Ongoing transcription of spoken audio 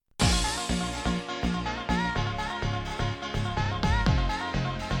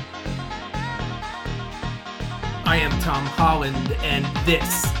Tom Holland, and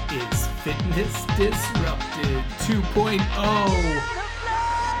this is Fitness Disrupted 2.0.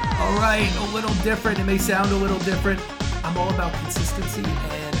 All right, a little different. It may sound a little different. I'm all about consistency,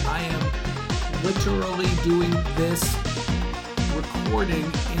 and I am literally doing this recording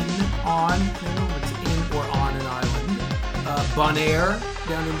on an island, Bonaire,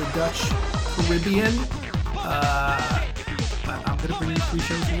 down in the Dutch Caribbean. I'm going to bring you 3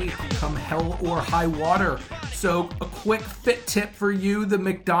 shows a week, come hell or high water. So a quick fit tip for you, the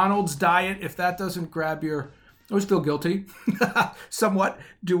McDonald's diet. If that doesn't grab your... I always feel guilty, somewhat,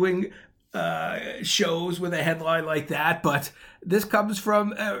 doing shows with a headline like that. But this comes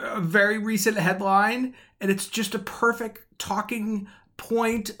from a very recent headline, and it's just a perfect talking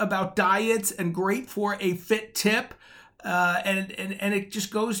point about diets and great for a fit tip. And it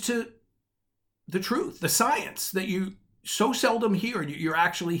just goes to the truth, the science that you so seldom hear. You're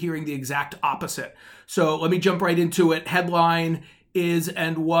actually hearing the exact opposite. So let me jump right into it. Headline is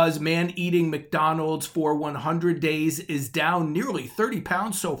and was: man eating McDonald's for 100 days is down nearly 30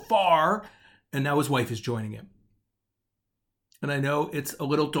 pounds so far, and now his wife is joining him. And I know it's a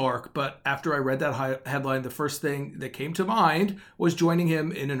little dark, but after I read that headline, the first thing that came to mind was joining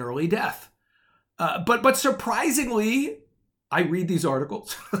him in an early death. But surprisingly, I read these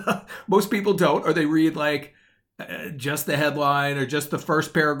articles. Most people don't, or they read like just the headline or just the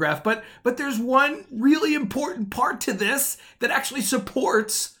first paragraph. But there's one really important part to this that actually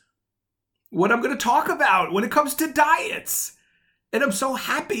supports what I'm going to talk about when it comes to diets. And I'm so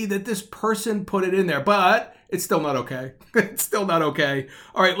happy that this person put it in there, but it's still not okay. It's still not okay.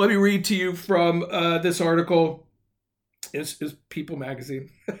 All right, let me read to you from this article. Is People Magazine.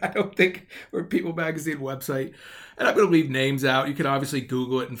 I don't think, or People Magazine website. And I'm going to leave names out. You can obviously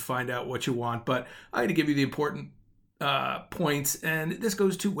Google it and find out what you want, but I'm going to give you the important points. And this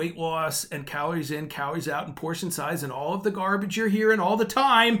goes to weight loss and calories in, calories out, and portion size, and all of the garbage you're hearing all the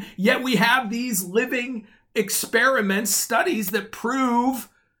time. Yet we have these living experiments, studies that prove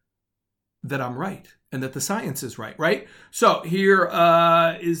that I'm right and that the science is right? So here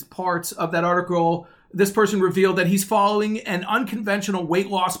is parts of that article. This person revealed that he's following an unconventional weight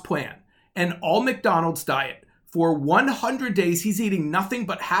loss plan, an all McDonald's diet. For 100 days, he's eating nothing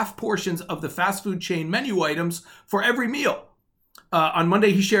but half portions of the fast food chain menu items for every meal. On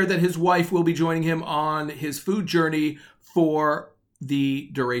Monday, he shared that his wife will be joining him on his food journey for the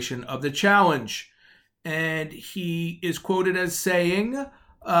duration of the challenge. And he is quoted as saying,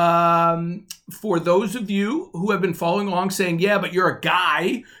 for those of you who have been following along saying, yeah, but you're a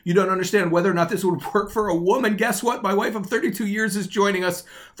guy, you don't understand whether or not this would work for a woman. Guess what? My wife of 32 years is joining us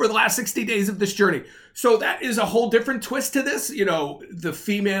for the last 60 days of this journey. So that is a whole different twist to this, the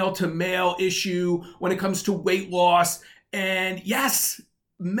female to male issue when it comes to weight loss. And yes,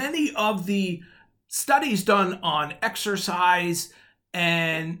 many of the studies done on exercise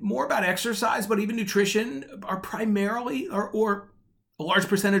and more about exercise, but even nutrition are primarily or a large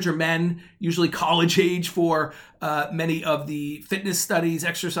percentage are men, usually college age for many of the fitness studies,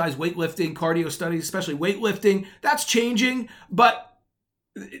 exercise, weightlifting, cardio studies, especially weightlifting. That's changing, but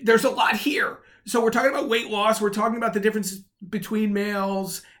there's a lot here. So we're talking about weight loss. We're talking about the difference between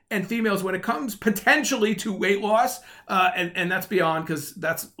males and females when it comes potentially to weight loss. And that's beyond, because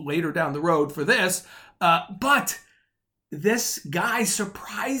that's later down the road for this. But this guy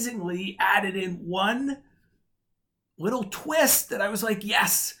surprisingly added in one little twist that I was like,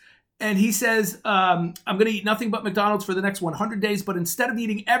 yes. And he says, I'm going to eat nothing but McDonald's for the next 100 days, but instead of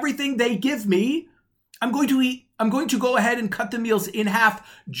eating everything they give me, I'm going to go ahead and cut the meals in half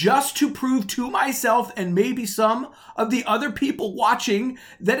just to prove to myself and maybe some of the other people watching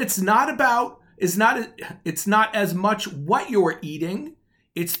that it's not as much what you're eating,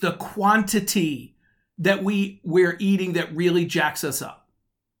 it's the quantity that we're eating that really jacks us up.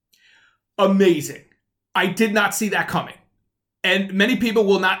 Amazing. I did not see that coming. And many people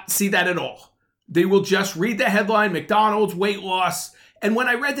will not see that at all. They will just read the headline, McDonald's, weight loss. And when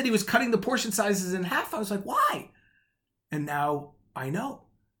I read that he was cutting the portion sizes in half, I was like, why? And now I know.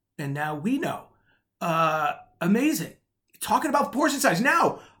 And now we know. Amazing. Talking about portion size.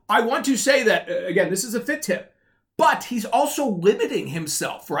 Now, I want to say that, again, this is a fit tip, but he's also limiting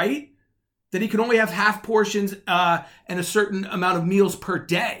himself, right? That he can only have half portions and a certain amount of meals per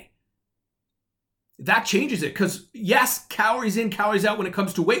day. That changes it, because yes, calories in, calories out when it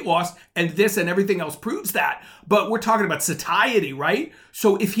comes to weight loss, and this and everything else proves that. But we're talking about satiety, right?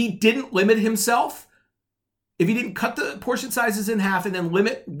 So if he didn't limit himself, if he didn't cut the portion sizes in half and then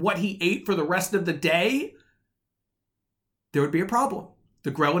limit what he ate for the rest of the day, there would be a problem.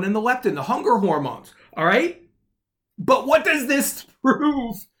 The ghrelin and the leptin, the hunger hormones, all right? But what does this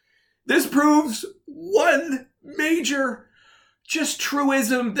prove? This proves one major just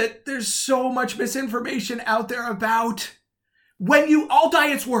truism that there's so much misinformation out there about. All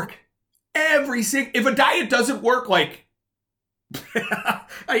diets work. If a diet doesn't work, like,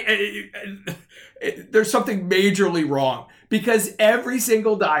 there's something majorly wrong, because every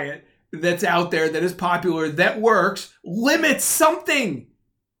single diet that's out there that is popular, that works, limits something.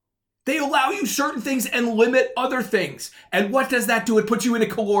 They allow you certain things and limit other things. And what does that do? It puts you in a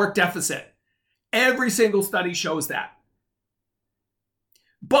caloric deficit. Every single study shows that.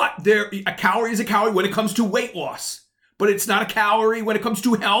 But a calorie is a calorie when it comes to weight loss. But it's not a calorie when it comes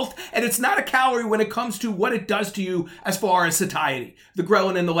to health, and it's not a calorie when it comes to what it does to you as far as satiety, the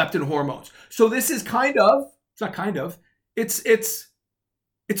ghrelin and the leptin hormones. So this is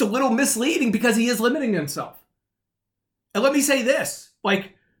it's a little misleading because he is limiting himself. And let me say this,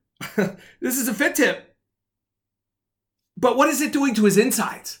 like, this is a fit tip, but what is it doing to his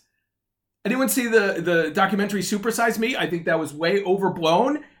insides? Anyone see the documentary Super Size Me? I think that was way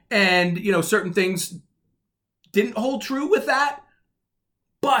overblown, and certain things didn't hold true with that,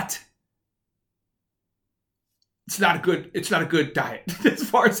 but it's not a good diet as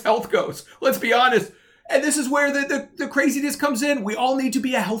far as health goes. Let's be honest. And this is where the craziness comes in. We all need to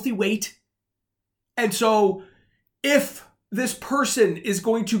be a healthy weight. And so if this person is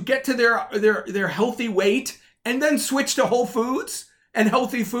going to get to their healthy weight and then switch to whole foods and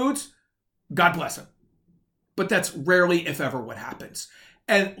healthy foods, God bless him. But that's rarely, if ever, what happens.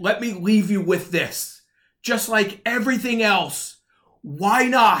 And let me leave you with this. Just like everything else, why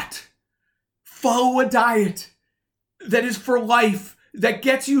not follow a diet that is for life, that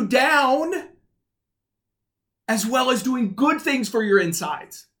gets you down, as well as doing good things for your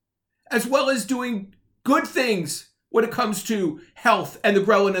insides, as well as doing good things when it comes to health and the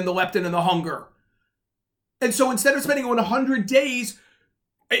ghrelin and the leptin and the hunger. And so instead of spending 100 days,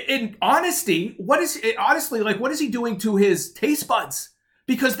 in honesty, what is he doing to his taste buds?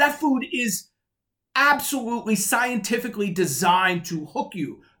 Because that food is absolutely scientifically designed to hook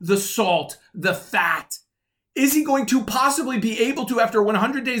you. The salt, the fat. Is he going to possibly be able to, after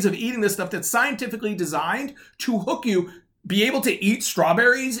 100 days of eating this stuff that's scientifically designed to hook you, be able to eat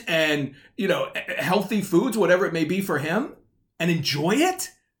strawberries and, healthy foods, whatever it may be for him, and enjoy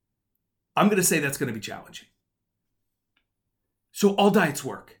it? I'm going to say that's going to be challenging. So all diets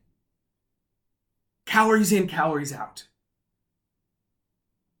work. Calories in, calories out.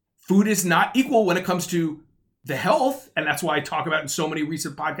 Food is not equal when it comes to the health, and that's why I talk about in so many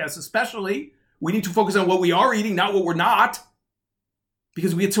recent podcasts especially. We need to focus on what we are eating, not what we're not,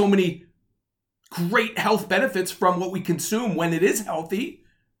 because we get so many great health benefits from what we consume when it is healthy.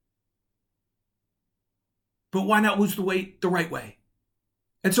 But why not lose the weight the right way?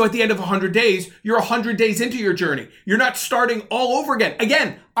 And so at the end of 100 days, you're 100 days into your journey. You're not starting all over again.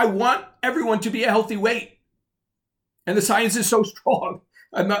 Again, I want everyone to be a healthy weight. And the science is so strong.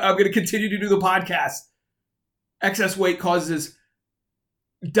 I'm going to continue to do the podcast. Excess weight causes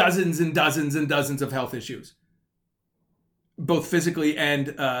dozens and dozens and dozens of health issues, both physically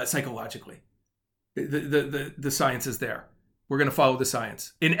and psychologically. The science is there. We're going to follow the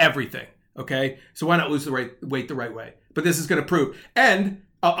science in everything. Okay, so why not lose the weight the right way? But this is going to prove. And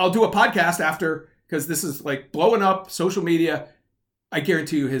I'll do a podcast after, because this is like blowing up social media. I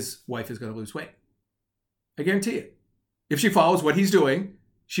guarantee you, his wife is going to lose weight. I guarantee it. If she follows what he's doing,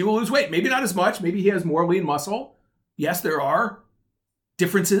 she will lose weight. Maybe not as much. Maybe he has more lean muscle. Yes, there are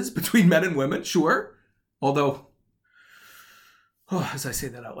differences between men and women, sure. Although, as I say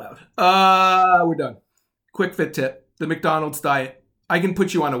that out loud, we're done. Quick fit tip, the McDonald's diet. I can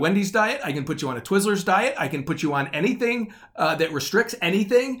put you on a Wendy's diet. I can put you on a Twizzlers diet. I can put you on anything that restricts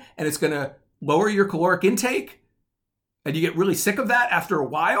anything, and it's going to lower your caloric intake. And you get really sick of that after a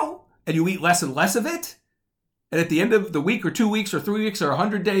while, and you eat less and less of it. And at the end of the week or 2 weeks or 3 weeks or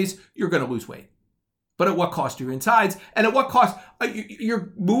 100 days, you're going to lose weight. But at what cost to your insides? And at what cost?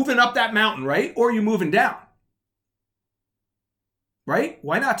 You're moving up that mountain, right? Or you're moving down, right?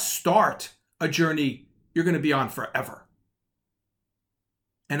 Why not start a journey you're going to be on forever?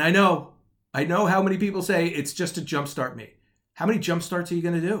 And I know how many people say it's just to jumpstart me. How many jump starts are you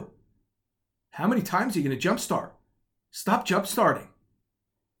going to do? How many times are you going to jumpstart? Stop jumpstarting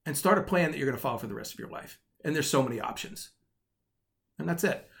and start a plan that you're going to follow for the rest of your life. And there's so many options. And that's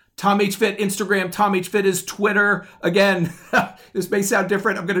it. Tom H. Fit, Instagram. Tom H. Fit is Twitter. Again, this may sound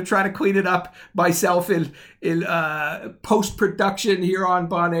different. I'm going to try to clean it up myself in post-production here on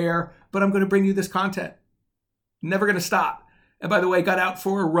Bon Air. But I'm going to bring you this content. Never going to stop. And by the way, got out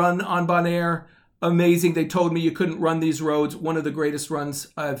for a run on Bon Air. Amazing. They told me you couldn't run these roads. One of the greatest runs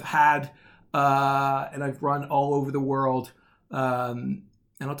I've had. And I've run all over the world.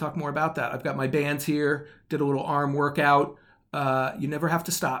 And I'll talk more about that. I've got my bands here, did a little arm workout. You never have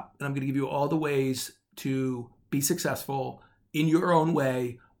to stop. And I'm going to give you all the ways to be successful in your own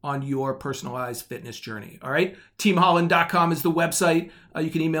way on your personalized fitness journey. All right. teamholland.com is the website. You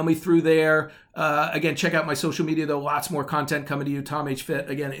can email me through there. Again, check out my social media, though. Lots more content coming to you. Tom H. Fit,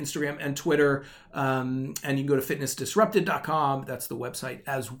 again, Instagram and Twitter. And you can go to fitnessdisrupted.com. That's the website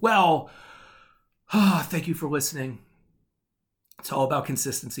as well. Thank you for listening. It's all about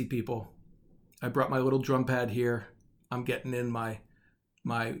consistency, people. I brought my little drum pad here. I'm getting in my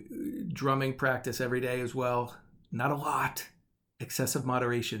drumming practice every day as well. Not a lot. Excessive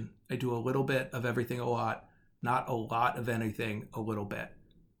moderation. I do a little bit of everything a lot. Not a lot of anything, a little bit.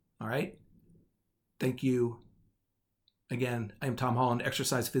 All right? Thank you. Again, I am Tom Holland,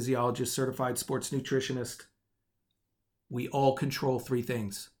 exercise physiologist, certified sports nutritionist. We all control 3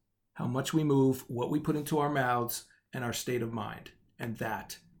 things: how much we move, what we put into our mouths, and our state of mind. And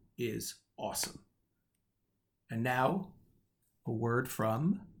that is awesome. And now, a word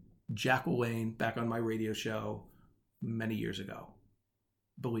from Jack LaLanne back on my radio show many years ago.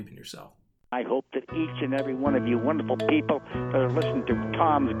 Believe in yourself. I hope that each and every one of you wonderful people that are listening to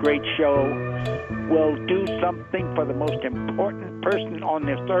Tom's great show will do something for the most important person on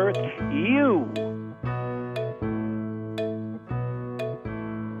this earth, you.